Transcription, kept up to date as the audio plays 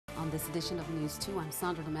this edition of News 2, I'm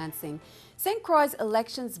Sandra Romancing. St. Croix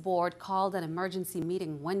Elections Board called an emergency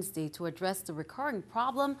meeting Wednesday to address the recurring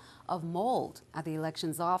problem of mold at the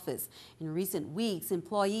elections office. In recent weeks,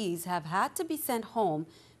 employees have had to be sent home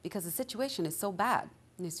because the situation is so bad.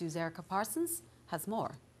 News 2's Erica Parsons has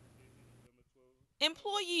more.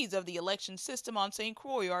 Employees of the election system on St.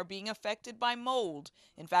 Croix are being affected by mold.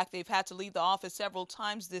 In fact, they've had to leave the office several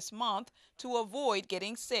times this month to avoid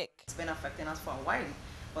getting sick. It's been affecting us for a while,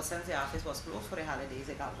 but since the office was closed for the holidays,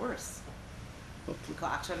 it got worse.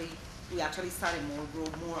 We actually started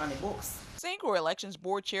more on the books. St. Croix Elections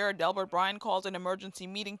Board Chair Delbert Bryan called an emergency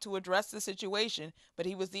meeting to address the situation, but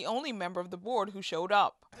he was the only member of the board who showed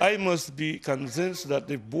up. I must be convinced that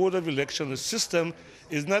the Board of Election system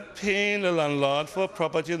is not paying the landlord for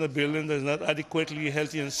property in the building that is not adequately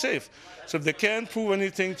healthy and safe. So if they can't prove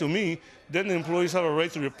anything to me, then the employees have a right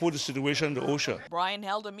to report the situation to OSHA. Bryan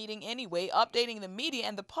held a meeting anyway, updating the media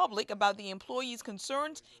and the public about the employees'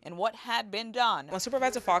 concerns and what had been done. When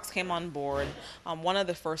Supervisor Fox came on board, one of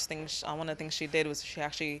the things she did was she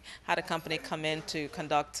actually had a company come in to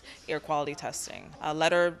conduct air quality testing. A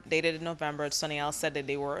letter dated in November, Sunnyal said that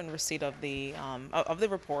they were in receipt of the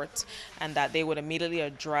report and that they would immediately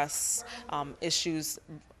address issues.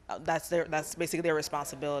 That's basically their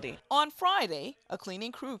responsibility. On Friday, a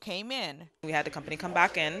cleaning crew came in. We had the company come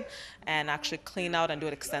back in and actually clean out and do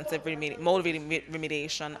an extensive mold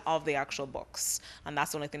remediation of the actual books. And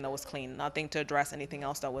that's the only thing that was clean, nothing to address anything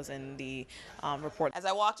else that was in the report. As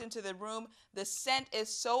I walked into the room, the scent is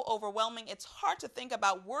so overwhelming. It's hard to think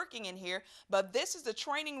about working in here, but this is the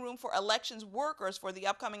training room for elections workers for the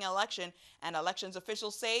upcoming election. And elections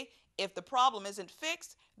officials say if the problem isn't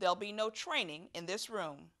fixed, there'll be no training in this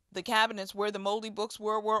room. The cabinets where the moldy books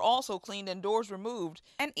were also cleaned and doors removed.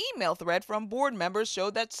 An email thread from board members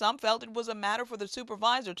showed that some felt it was a matter for the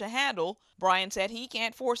supervisor to handle. Bryan said he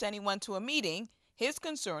can't force anyone to a meeting. His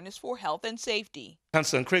concern is for health and safety.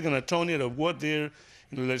 Councilor Craig and Attorney that worked there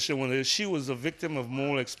in the election when she was a victim of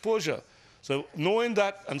mold exposure. So knowing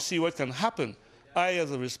that and see what can happen, I,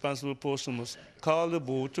 as a responsible person, must call the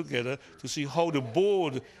board together to see how the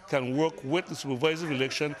board can work with the supervisor of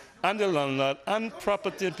election and the landlord and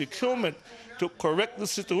property and procurement to correct the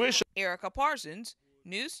situation. Erica Parsons,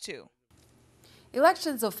 News 2.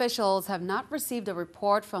 Elections officials have not received a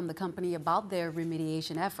report from the company about their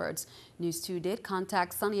remediation efforts. News 2 did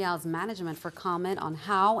contact Sunnyal's management for comment on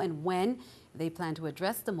how and when they plan to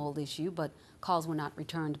address the mold issue, but calls were not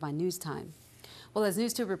returned by news time. Well, as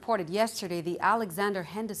News 2 reported yesterday, the Alexander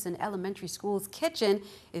Henderson Elementary School's kitchen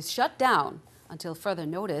is shut down until further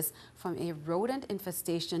notice from a rodent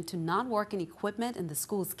infestation to non-working equipment in the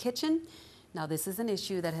school's kitchen. Now, this is an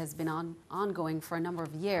issue that has been ongoing for a number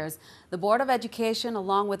of years. The Board of Education,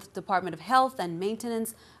 along with the Department of Health and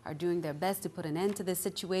Maintenance, are doing their best to put an end to this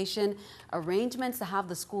situation. Arrangements to have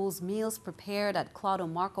the school's meals prepared at Claudio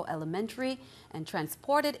Marco Elementary and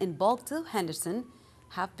transported in bulk to Henderson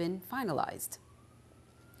have been finalized.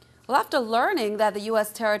 Well, after learning that the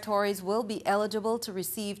U.S. territories will be eligible to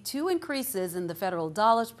receive 2 increases in the federal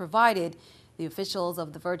dollars provided, the officials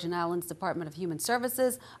of the Virgin Islands Department of Human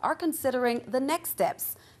Services are considering the next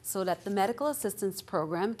steps so that the medical assistance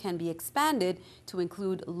program can be expanded to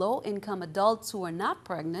include low-income adults who are not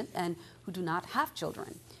pregnant and who do not have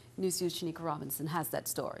children. News 2's Shanika Robinson has that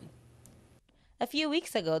story. A few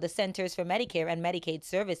weeks ago, the Centers for Medicare and Medicaid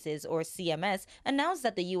Services, or CMS, announced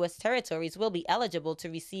that the U.S. territories will be eligible to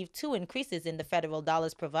receive 2 increases in the federal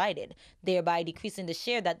dollars provided, thereby decreasing the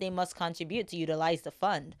share that they must contribute to utilize the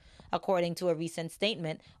fund. According to a recent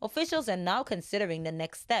statement, officials are now considering the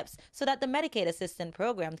next steps so that the Medicaid assistance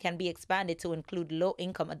program can be expanded to include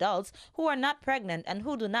low-income adults who are not pregnant and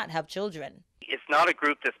who do not have children. It's not a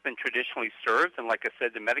group that's been traditionally served, and like I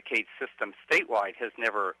said, the Medicaid system statewide has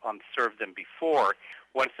never served them before.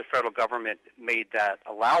 Once the federal government made that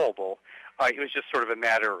allowable, it was just sort of a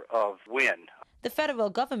matter of when. The federal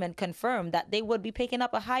government confirmed that they would be picking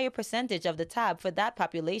up a higher percentage of the tab for that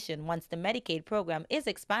population once the Medicaid program is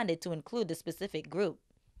expanded to include the specific group.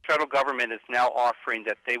 The federal government is now offering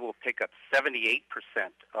that they will pick up 78%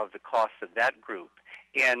 of the cost of that group.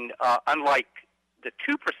 And unlike the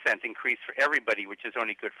 2% increase for everybody, which is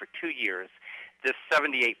only good for 2 years, this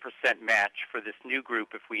 78% match for this new group,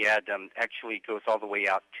 if we add them, actually goes all the way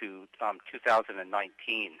out to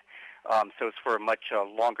 2019. So it's for a much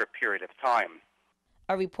longer period of time.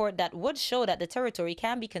 A report that would show that the territory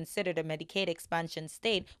can be considered a Medicaid expansion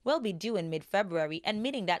state will be due in mid-February, and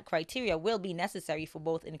meeting that criteria will be necessary for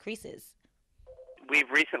both increases. We've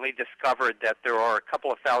recently discovered that there are a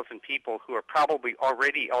couple of thousand people who are probably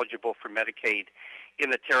already eligible for Medicaid in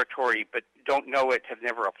the territory but don't know it, have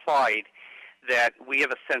never applied. that we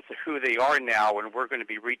have a sense of who they are now, and we're going to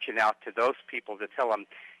be reaching out to those people to tell them,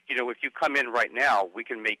 you know, if you come in right now, we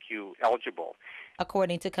can make you eligible.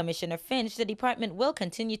 According to Commissioner Finch, the department will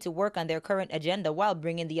continue to work on their current agenda while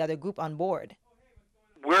bringing the other group on board.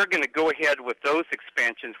 We're going to go ahead with those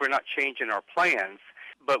expansions. We're not changing our plans,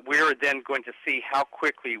 but we're then going to see how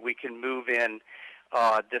quickly we can move in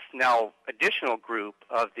this now additional group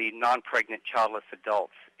of the non-pregnant childless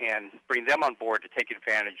adults and bring them on board to take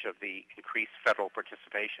advantage of the increased federal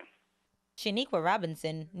participation. Shaniqua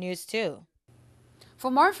Robinson, News 2. For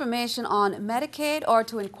more information on Medicaid or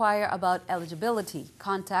to inquire about eligibility,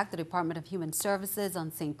 contact the Department of Human Services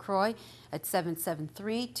on St. Croix at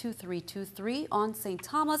 773-2323. On St.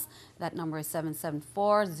 Thomas, that number is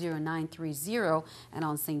 774-0930. And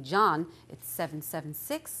on St. John, it's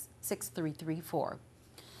 776-6334.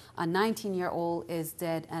 A 19-year-old is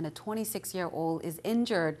dead and a 26-year-old is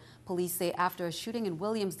injured, police say, after a shooting in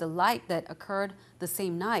Williams Delight that occurred the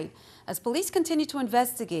same night. As police continue to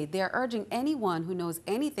investigate, they are urging anyone who knows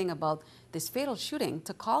anything about this fatal shooting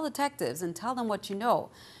to call detectives and tell them what you know.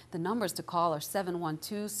 The numbers to call are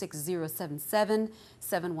 712-6077,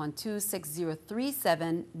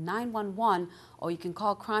 712-6037, 911, or you can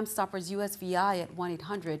call Crime Stoppers USVI at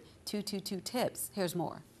 1-800-222-TIPS. Here's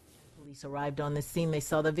more. Police arrived on the scene. They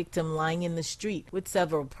saw the victim lying in the street with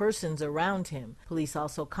several persons around him. Police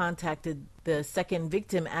also contacted the second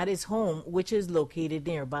victim at his home, which is located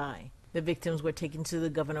nearby. The victims were taken to the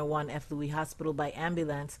Governor Juan F. Louis Hospital by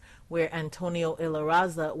ambulance, where Antonio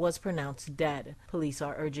Ilaraza was pronounced dead. Police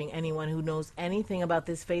are urging anyone who knows anything about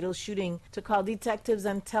this fatal shooting to call detectives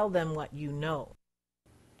and tell them what you know.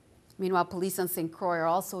 Meanwhile, police on St. Croix are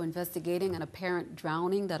also investigating an apparent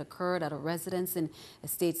drowning that occurred at a residence in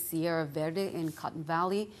Estate Sierra Verde in Cotton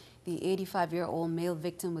Valley. The 85-year-old male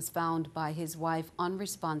victim was found by his wife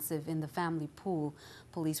unresponsive in the family pool.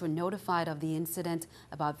 Police were notified of the incident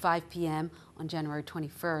about 5 p.m. on January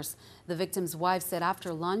 21st. The victim's wife said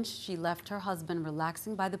after lunch she left her husband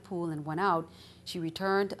relaxing by the pool and went out. She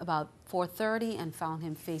returned about 4:30 and found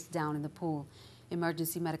him face down in the pool.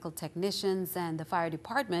 Emergency medical technicians and the fire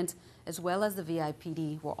department, as well as the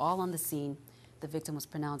VIPD, were all on the scene. The victim was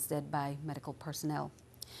pronounced dead by medical personnel.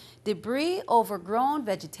 Debris, overgrown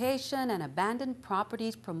vegetation, and abandoned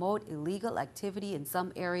properties promote illegal activity in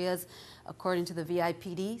some areas. According to the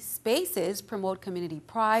VIPD, spaces promote community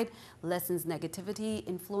pride, lessens negativity,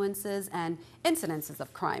 influences, and incidences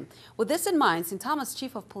of crime. With this in mind, St. Thomas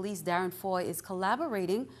Chief of Police Darren Foy is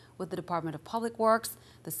collaborating with the Department of Public Works,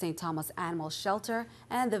 the St. Thomas Animal Shelter,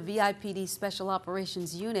 and the VIPD Special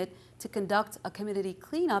Operations Unit to conduct a community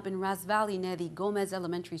cleanup in Ras Valley near the Gomez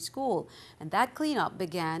Elementary School. And that cleanup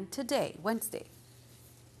began today, Wednesday.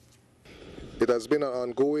 It has been an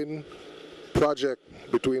ongoing project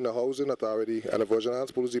between the Housing Authority and the Virgin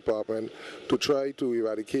Islands Police Department to try to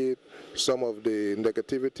eradicate some of the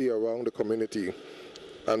negativity around the community.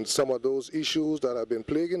 And some of those issues that have been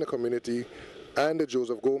plaguing the community and the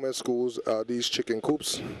Joseph Gomez schools are these chicken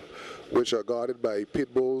coops, which are guarded by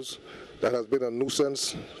pit bulls. That has been a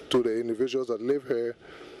nuisance to the individuals that live here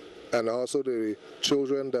and also the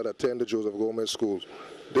children that attend the Joseph Gomez schools.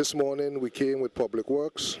 This morning we came with Public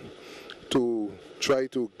Works to try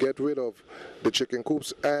to get rid of the chicken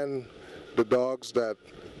coops and the dogs that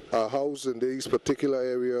are housed in these particular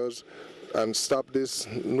areas and stop this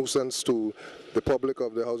nuisance to the public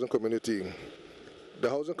of the housing community. The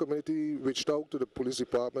housing community reached out to the police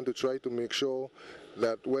department to try to make sure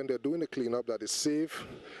that when they're doing the cleanup that it's safe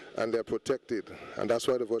and they're protected. And that's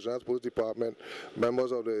why the Virgin Islands Police Department,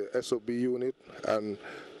 members of the SOB unit and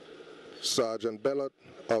Sergeant Bellot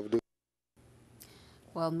of the...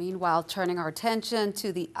 Well, meanwhile, turning our attention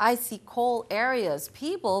to the icy cold areas,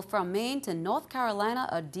 people from Maine to North Carolina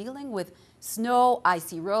are dealing with snow,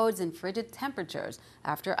 icy roads, and frigid temperatures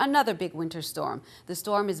after another big winter storm. The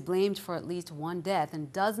storm is blamed for at least one death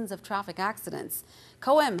and dozens of traffic accidents.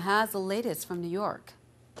 Coem has the latest from New York.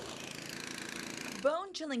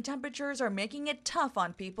 Bone-chilling temperatures are making it tough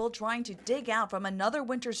on people trying to dig out from another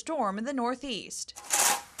winter storm in the Northeast.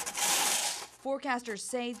 Forecasters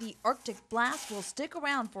say the Arctic blast will stick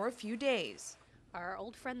around for a few days. Our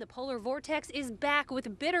old friend, the polar vortex, is back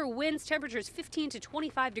with bitter winds, temperatures 15 to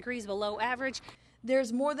 25 degrees below average.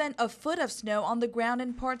 There's more than a foot of snow on the ground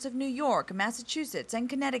in parts of New York, Massachusetts, and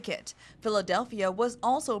Connecticut. Philadelphia was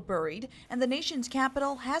also buried, and the nation's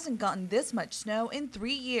capital hasn't gotten this much snow in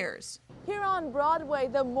 3 years. Here on Broadway,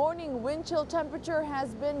 the morning wind chill temperature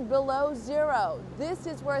has been below zero. This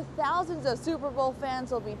is where thousands of Super Bowl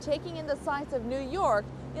fans will be taking in the sights of New York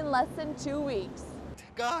in less than 2 weeks.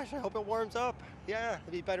 Gosh, I hope it warms up. Yeah,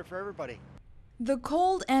 it'd be better for everybody. The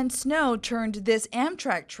cold and snow turned this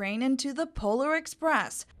Amtrak train into the Polar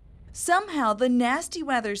Express. Somehow, the nasty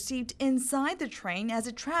weather seeped inside the train as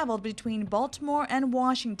it traveled between Baltimore and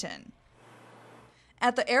Washington.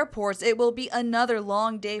 At the airports, it will be another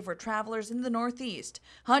long day for travelers in the Northeast.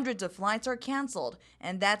 Hundreds of flights are canceled,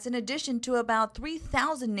 and that's in addition to about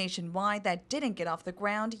 3,000 nationwide that didn't get off the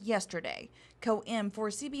ground yesterday. Co-Im for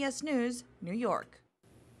CBS News, New York.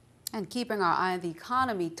 And keeping our eye on the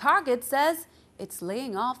economy, Target says it's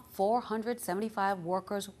laying off 475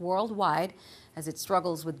 workers worldwide as it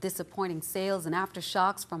struggles with disappointing sales and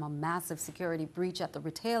aftershocks from a massive security breach at the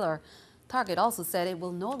retailer. Target also said it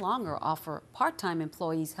will no longer offer part-time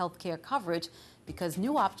employees health care coverage because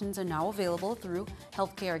new options are now available through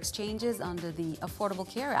healthcare exchanges under the Affordable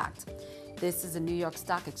Care Act. This is a New York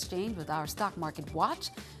Stock Exchange with our stock market watch.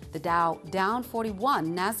 The Dow down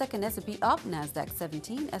 41, NASDAQ and S&P up, NASDAQ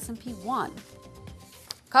 17, S&P 1.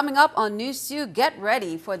 Coming up on News 2, get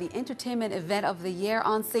ready for the entertainment event of the year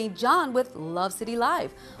on St. John with Love City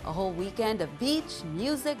Live. A whole weekend of beach,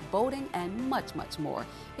 music, boating, and much, much more.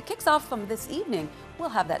 It kicks off from this evening. We'll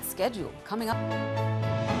have that schedule coming up.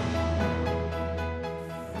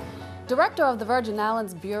 Director of the Virgin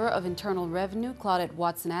Islands Bureau of Internal Revenue, Claudette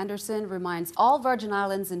Watson-Anderson, reminds all Virgin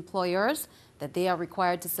Islands employers that they are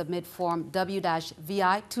required to submit Form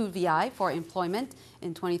W-VI-2VI for employment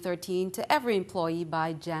in 2013 to every employee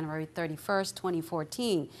by January 31st,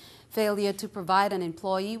 2014. Failure to provide an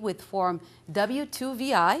employee with Form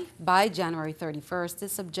W-2VI by January 31st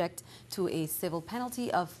is subject to a civil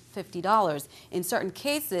penalty of $50. In certain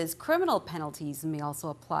cases, criminal penalties may also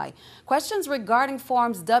apply. Questions regarding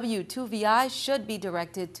Forms W-2VI should be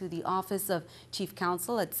directed to the Office of Chief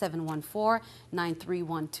Counsel at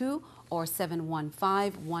 714-9312 or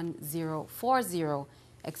 715-1040.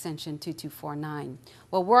 Extension 2249.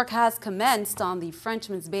 Well, work has commenced on the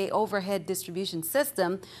Frenchman's Bay overhead distribution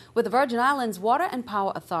system with the Virgin Islands Water and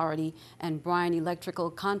Power Authority and Bryan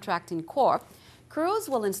Electrical Contracting Corp. Crews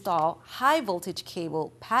will install high-voltage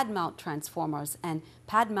cable, pad-mount transformers, and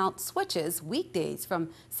pad-mount switches weekdays from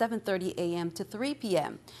 7:30 a.m. to 3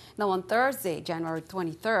 p.m. Now, on Thursday, January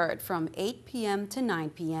 23rd, from 8 p.m. to 9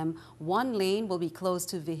 p.m., one lane will be closed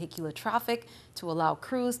to vehicular traffic to allow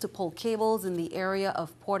crews to pull cables in the area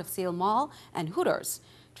of Port of Sale Mall and Hooters.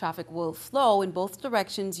 Traffic will flow in both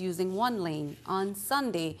directions using one lane. On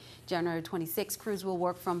Sunday, January 26, crews will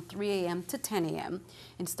work from 3 a.m. to 10 a.m.,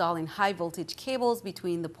 installing high-voltage cables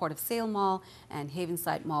between the Port of Sale Mall and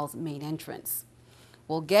Havenside Mall's main entrance.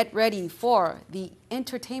 We'll get ready for the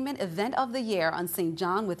entertainment event of the year on St.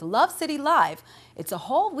 John with Love City Live. It's a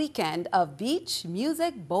whole weekend of beach,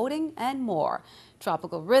 music, boating, and more.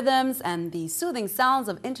 Tropical rhythms and the soothing sounds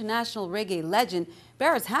of international reggae legend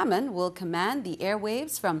Beres Hammond will command the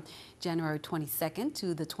airwaves from January 22nd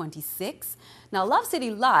to the 26th. Now, Love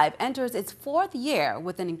City Live enters its 4th year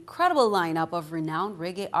with an incredible lineup of renowned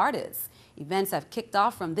reggae artists. Events have kicked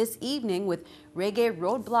off from this evening with Reggae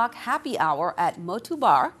Roadblock Happy Hour at Motu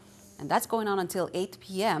Bar, and that's going on until 8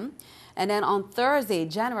 p.m. And then on Thursday,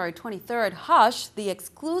 January 23rd, Hush, the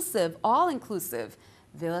exclusive, all-inclusive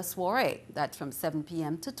Villa Soiree. That's from 7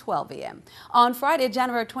 p.m. to 12 a.m. On Friday,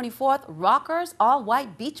 January 24th, Rockers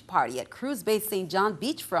All-White Beach Party at Cruise Bay St. John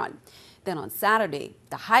Beachfront. Then on Saturday,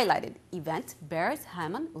 the highlighted event, Beres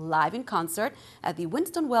Hammond live in concert at the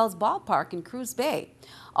Winston Wells Ballpark in Cruise Bay.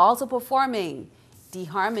 Also performing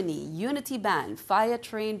D-Harmony, Unity Band, Fire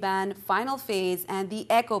Train Band, Final Phase, and the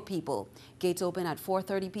Echo People. Gates open at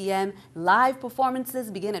 4:30 p.m. Live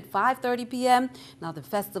performances begin at 5:30 p.m. Now, the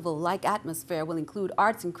festival-like atmosphere will include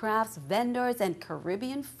arts and crafts, vendors, and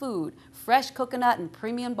Caribbean food, fresh coconut, and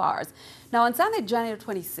premium bars. Now, on Sunday, January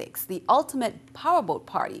 26th, the ultimate powerboat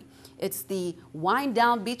party. It's the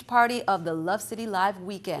wind-down beach party of the Love City Live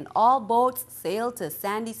weekend. All boats sail to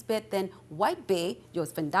Sandy Spit, then White Bay,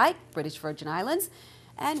 Jost Van Dyke, British Virgin Islands.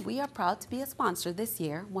 And we are proud to be a sponsor this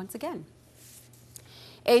year once again.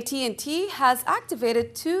 AT&T has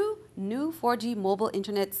activated 2 new 4G mobile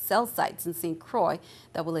internet cell sites in St. Croix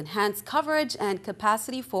that will enhance coverage and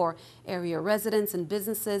capacity for area residents and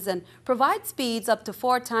businesses and provide speeds up to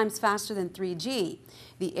 4 times faster than 3G.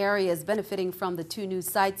 The areas benefiting from the 2 new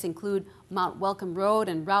sites include Mount Welcome Road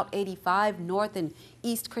and Route 85 North and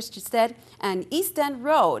East Christiansted, and East End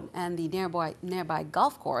Road and the nearby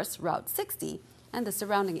golf course, Route 60. And the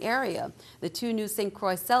surrounding area. The 2 new St.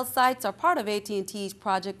 Croix cell sites are part of AT&T's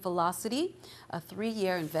Project Velocity, a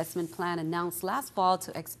 3-year investment plan announced last fall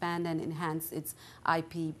to expand and enhance its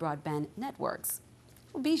IP broadband networks.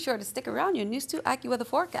 Well, be sure to stick around. Your News 2 AccuWeather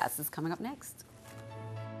forecast is coming up next.